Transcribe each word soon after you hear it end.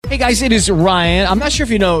Hey guys, it is Ryan. I'm not sure if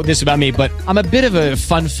you know this about me, but I'm a bit of a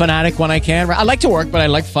fun fanatic when I can. I like to work, but I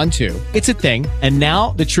like fun too. It's a thing. And now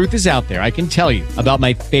the truth is out there. I can tell you about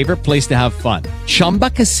my favorite place to have fun. Chumba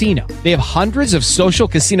Casino. They have hundreds of social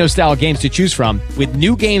casino style games to choose from with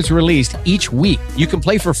new games released each week. You can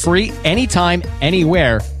play for free anytime,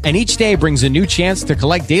 anywhere. And each day brings a new chance to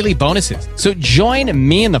collect daily bonuses. So join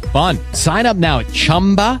me in the fun. Sign up now at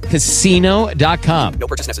ChumbaCasino.com. No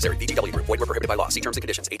purchase necessary. VGW Group. Void where prohibited by law. See terms and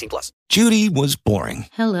conditions. 18+. Judy was boring.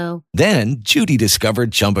 Hello. Then Judy discovered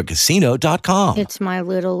ChumbaCasino.com. It's my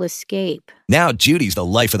little escape. Now Judy's the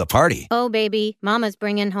life of the party. Oh, baby, mama's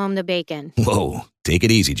bringing home the bacon. Whoa, take it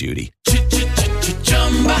easy, Judy.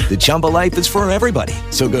 The Chumba life is for everybody.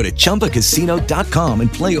 So go to ChumbaCasino.com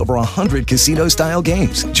and play over 100 casino-style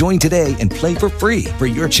games. Join today and play for free for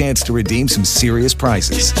your chance to redeem some serious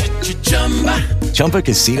prizes.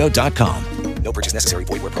 ChumbaCasino.com. No purchase necessary.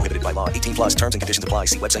 Void where prohibited by law. 18+. Terms and conditions apply.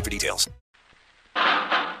 See website for details.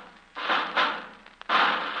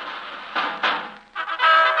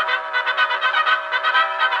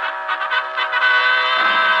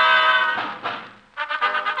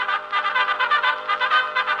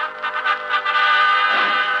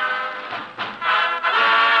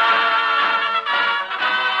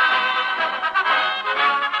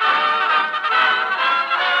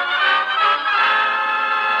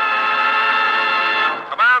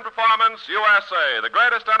 USA, the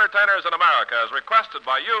greatest entertainers in America, as requested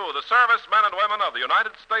by you, the servicemen and women of the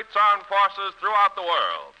United States Armed Forces throughout the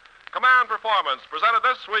world. Command Performance, presented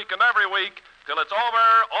this week and every week till it's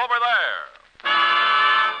over there.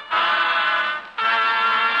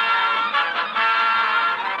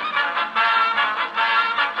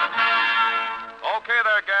 Okay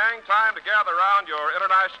there, gang. Time to gather around your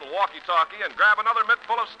international walkie-talkie and grab another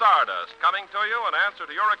mittful of stardust, coming to you in answer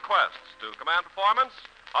to your requests to Command Performance,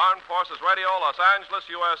 Armed Forces Radio, Los Angeles,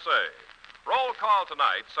 USA. Roll call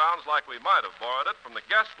tonight sounds like we might have borrowed it from the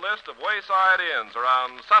guest list of wayside inns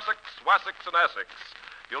around Sussex, Wessex, and Essex.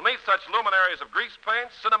 You'll meet such luminaries of grease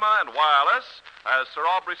paint, cinema, and wireless as Sir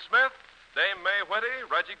Aubrey Smith, Dame Mae Whitty,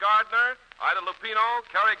 Reggie Gardner, Ida Lupino,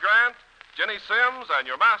 Cary Grant, Jenny Sims, and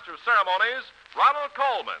your master of ceremonies, Ronald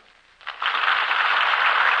Coleman.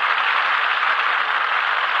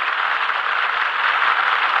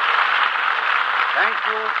 Thank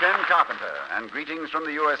you, Ken Carpenter, and greetings from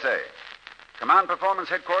the USA. Command Performance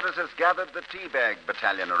Headquarters has gathered the Teabag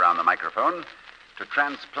Battalion around the microphone to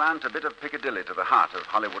transplant a bit of Piccadilly to the heart of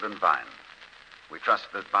Hollywood and Vine. We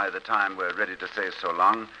trust that by the time we're ready to say so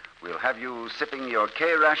long, we'll have you sipping your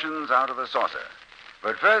K-rations out of a saucer.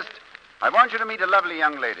 But first, I want you to meet a lovely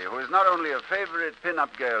young lady who is not only a favorite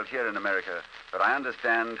pin-up girl here in America, but I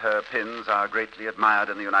understand her pins are greatly admired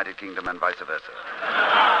in the United Kingdom and vice versa.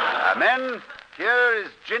 Men, here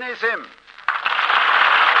is Ginny Sims.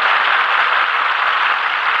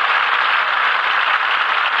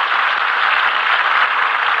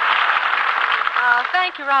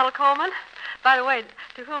 Thank you, Ronald Coleman. By the way,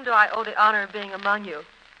 to whom do I owe the honor of being among you?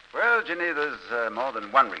 Well, Ginny, there's more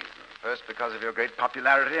than one reason. First, because of your great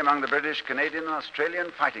popularity among the British, Canadian, and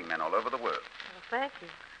Australian fighting men all over the world. Well, thank you.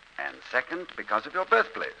 And second, because of your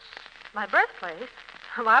birthplace. My birthplace?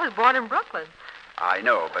 Well, I was born in Brooklyn. I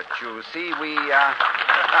know, but you see, we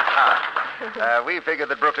figure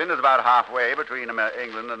that Brooklyn is about halfway between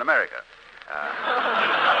England and America.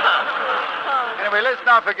 Anyway, let's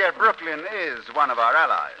not forget Brooklyn is one of our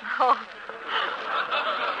allies. Oh.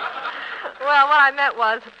 Well, what I meant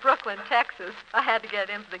was Brooklyn, Texas. I had to get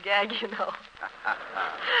in for the gag, you know.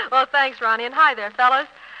 Well, thanks, Ronnie. And hi there, fellas.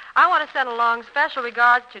 I want to send along special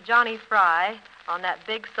regards to Johnny Fry on that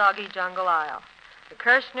big, soggy jungle isle. The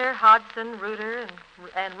Kirshner, Hodson, Reuter,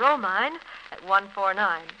 and Romine at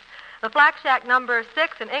 149. The Flak Shack number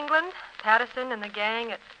 6 in England, Patterson and the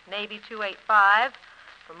gang at Navy 285.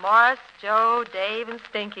 For Morris, Joe, Dave, and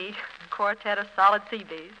Stinky, a quartet of solid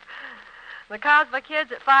CBs. The Cosby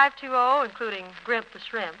Kids at 520, including Grimp the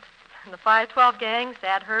Shrimp. And the 512 gang,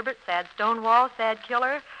 Sad Herbert, Sad Stonewall, Sad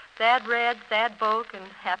Killer, Sad Red, Sad Boke, and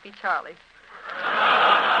Happy Charlie.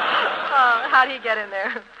 Oh, how do you get in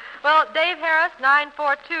there? Well, Dave Harris,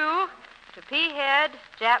 942, to P. Head,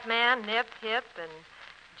 Japman, Nip, Hip, and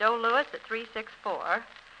Joe Lewis at 364.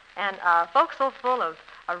 And a forecastle full of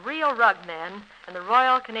a real rugman in the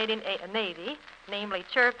Royal Canadian Navy, namely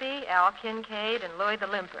Chirpy, Al Kincaid, and Louis the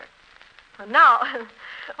Limper. Now,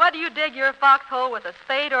 whether you dig your foxhole with a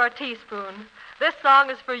spade or a teaspoon, this song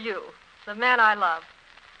is for you, the man I love.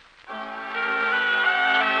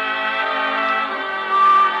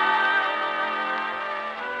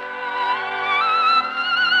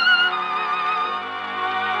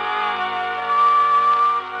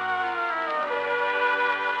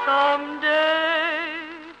 Someday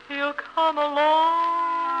he'll come along,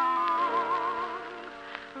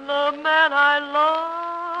 the man I love,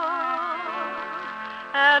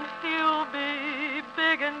 and he'll be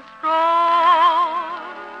big and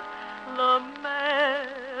strong, the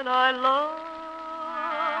man I love.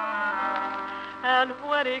 And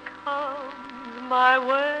when he comes my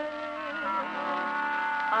way,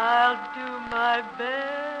 I'll do my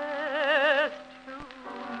best to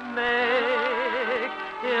make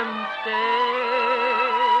him stay.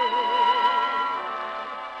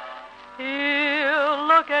 He'll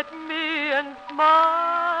look at me and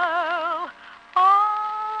smile,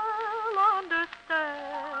 I'll understand,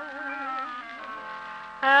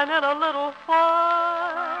 and in a little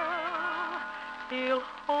while he'll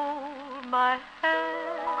hold my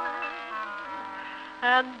hand,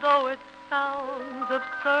 and though it sounds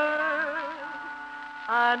absurd,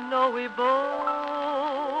 I know we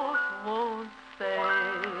both won't say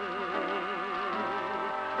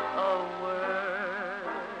a word.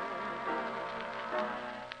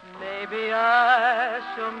 Maybe I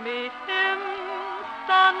shall meet him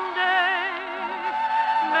Sunday,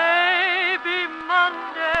 maybe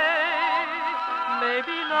Monday,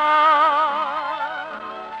 maybe not.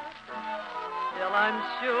 Still I'm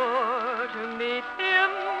sure to meet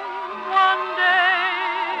him one day.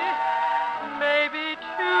 Maybe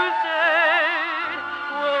Tuesday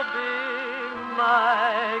will be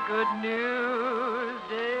my good news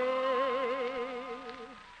day.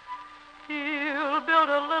 He'll build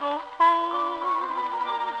a little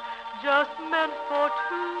home just meant for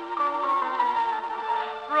two,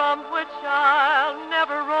 from which I'll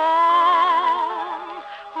never roam.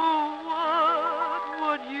 Who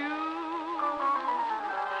would you?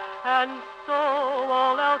 And so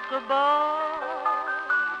all else above,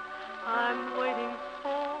 I'm waiting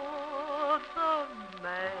for the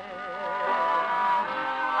man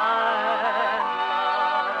I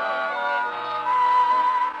love.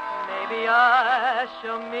 Maybe I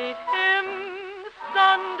shall meet him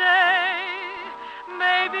Sunday,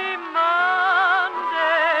 maybe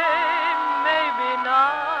Monday, maybe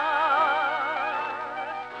not.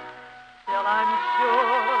 Still I'm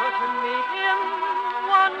sure to meet him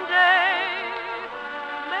one day.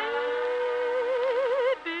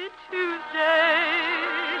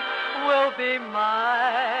 Will be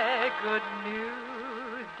my good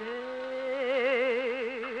news day.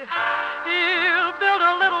 He'll build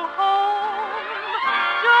a little home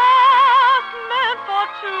just meant for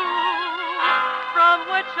two, from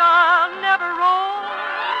which I'll never roam.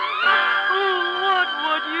 Who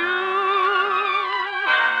would you?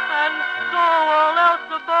 And so all else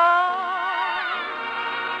above,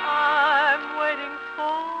 I'm waiting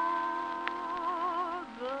for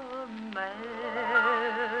the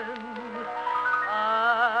man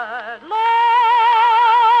I love.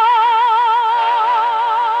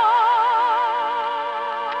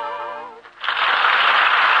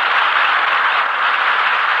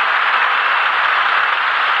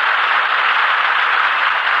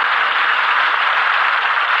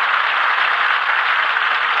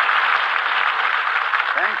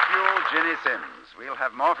 Thank you, Ginny Sims. We'll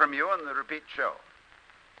have more from you in the repeat show.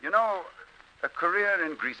 You know, a career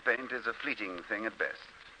in grease paint is a fleeting thing at best.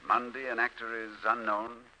 Monday, an actor is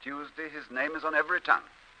unknown. Tuesday, his name is on every tongue.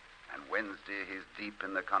 And Wednesday, he's deep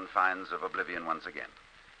in the confines of oblivion once again.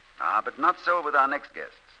 But not so with our next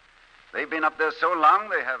guests. They've been up there so long,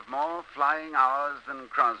 they have more flying hours than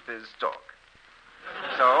Crosby's talk.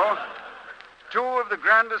 So, two of the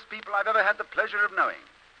grandest people I've ever had the pleasure of knowing,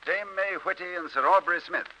 Dame May Whitty and Sir Aubrey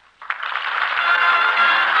Smith.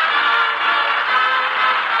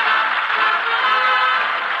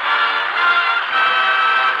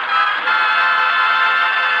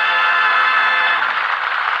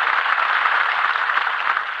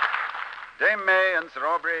 Dame May and Sir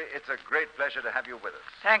Aubrey, it's a great pleasure to have you with us.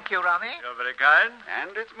 Thank you, Ronnie. You're very kind.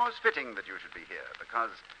 And it's most fitting that you should be here, because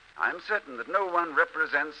I'm certain that no one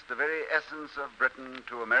represents the very essence of Britain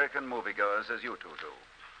to American moviegoers as you two do.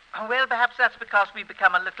 Well, perhaps that's because we've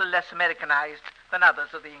become a little less Americanized than others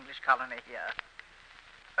of the English colony here.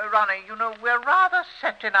 Ronnie, you know, we're rather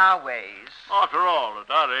set in our ways. After all, at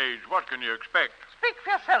our age, what can you expect? Speak for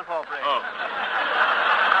yourself, Aubrey. Oh.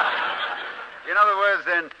 In other words,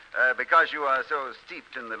 then, because you are so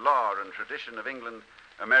steeped in the law and tradition of England,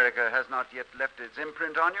 America has not yet left its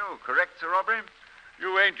imprint on you, correct, Sir Aubrey?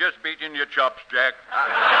 You ain't just beating your chops, Jack.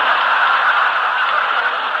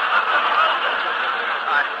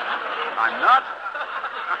 I'm not.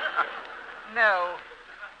 No.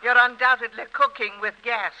 You're undoubtedly cooking with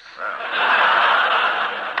gas.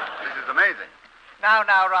 This is amazing. Now,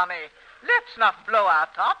 Ronnie, let's not blow our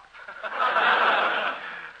top.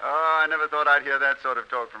 never thought I'd hear that sort of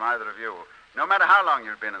talk from either of you, no matter how long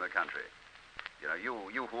you've been in the country. You know,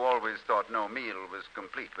 you who always thought no meal was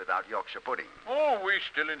complete without Yorkshire pudding. Oh, we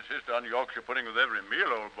still insist on Yorkshire pudding with every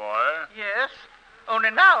meal, old boy. Yes,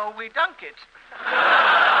 only now we dunk it.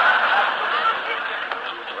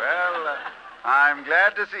 Well, I'm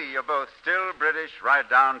glad to see you're both still British right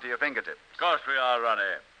down to your fingertips. Of course we are,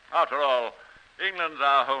 Ronnie. After all, England's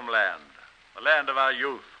our homeland, the land of our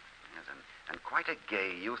youth. Yes, and quite a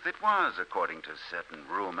gay youth it was, according to certain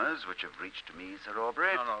rumors which have reached me, Sir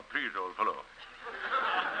Aubrey. No, please, old fellow.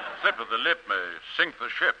 Slip of the lip may sink the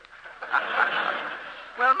ship.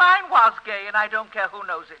 Well, mine was gay, and I don't care who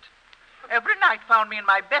knows it. Every night found me in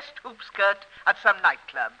my best hoop skirt at some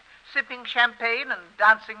nightclub, sipping champagne and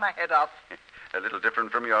dancing my head off. A little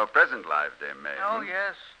different from your present life, Dame May. Oh,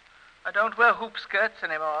 yes. I don't wear hoop skirts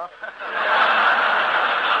anymore.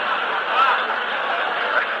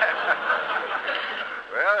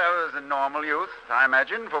 Well, that was a normal youth, I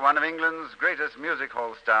imagine, for one of England's greatest music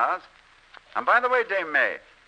hall stars. And by the way, Dame May,